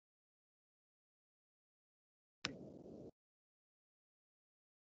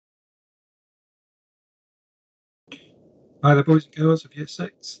Hi there, boys and girls of Year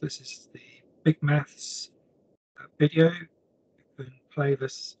 6. This is the Big Maths video. You can play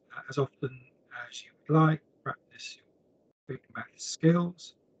this as often as you would like, practice your Big Maths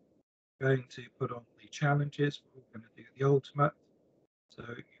skills. I'm going to put on the challenges. We're all going to do the ultimate. So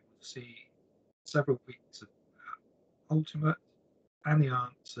you will see several weeks of ultimate and the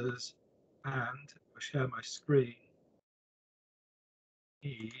answers. And if I share my screen, I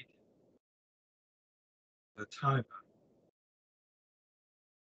need the timer.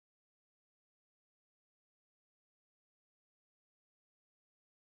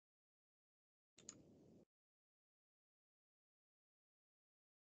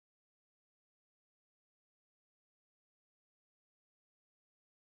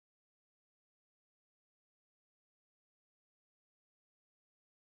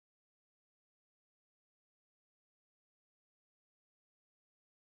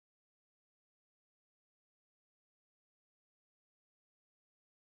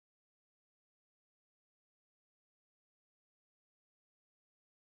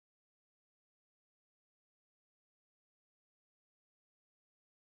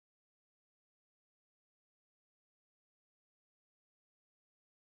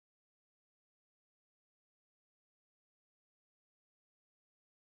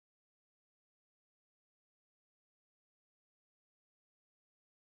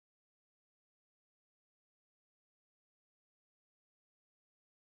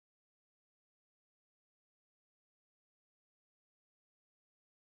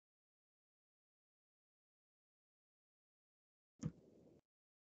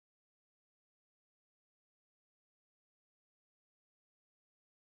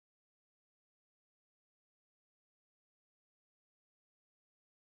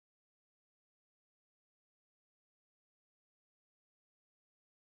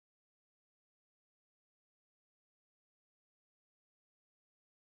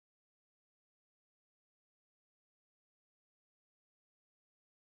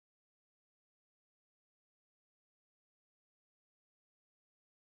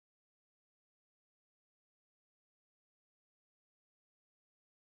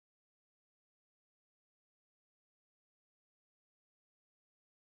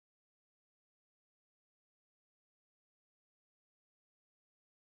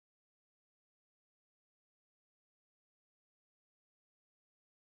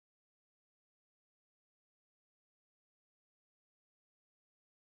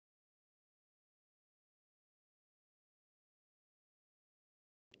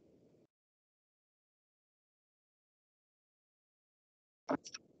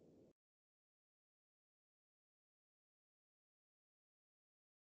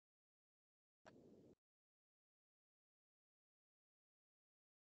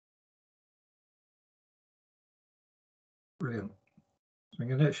 Brilliant. So I'm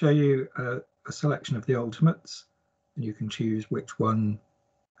going to show you a selection of the ultimates, and you can choose which one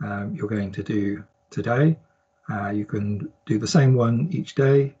you're going to do today. You can do the same one each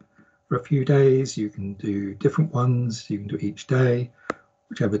day for a few days. You can do different ones. You can do each day,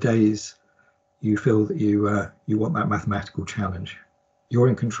 whichever days you feel that you want that mathematical challenge. You're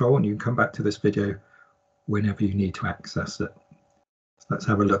in control, and you can come back to this video whenever you need to access it. So let's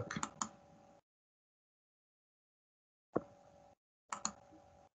have a look.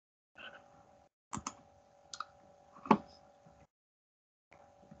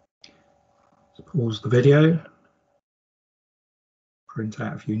 So pause the video, print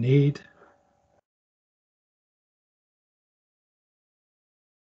out if you need.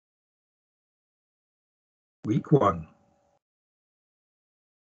 Week 1.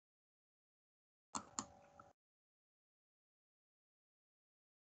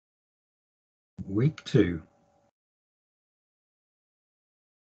 Week 2.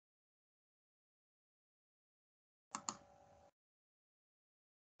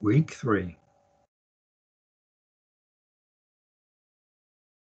 Week 3.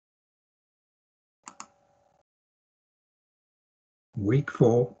 Week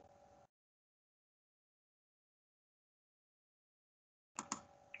 4.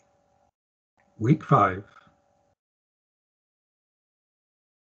 Week 5.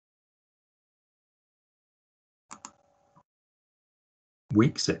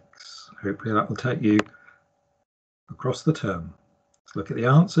 Week 6. Hopefully that will take you across the term. Let's look at the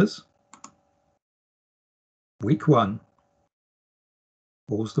answers. Week 1.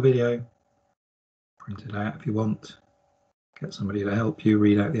 Pause the video, print it out if you want. Get somebody to help you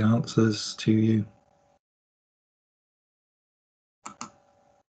read out the answers to you.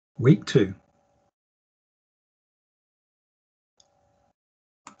 Week 2.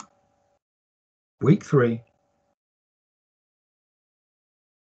 Week 3.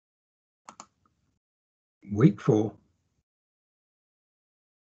 Week 4.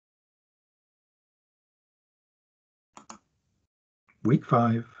 Week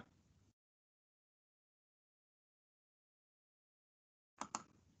 5.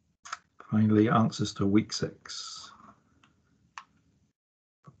 Finally, answers to week 6.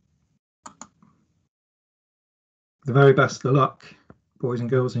 The very best of luck, boys and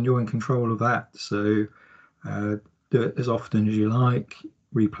girls, and you're in control of that. So do it as often as you like,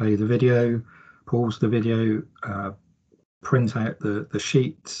 replay the video, pause the video, print out the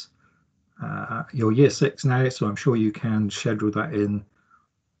sheets. You're year 6 now, so I'm sure you can schedule that in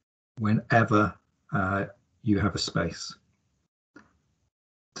whenever you have a space.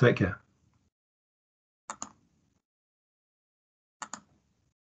 Take care.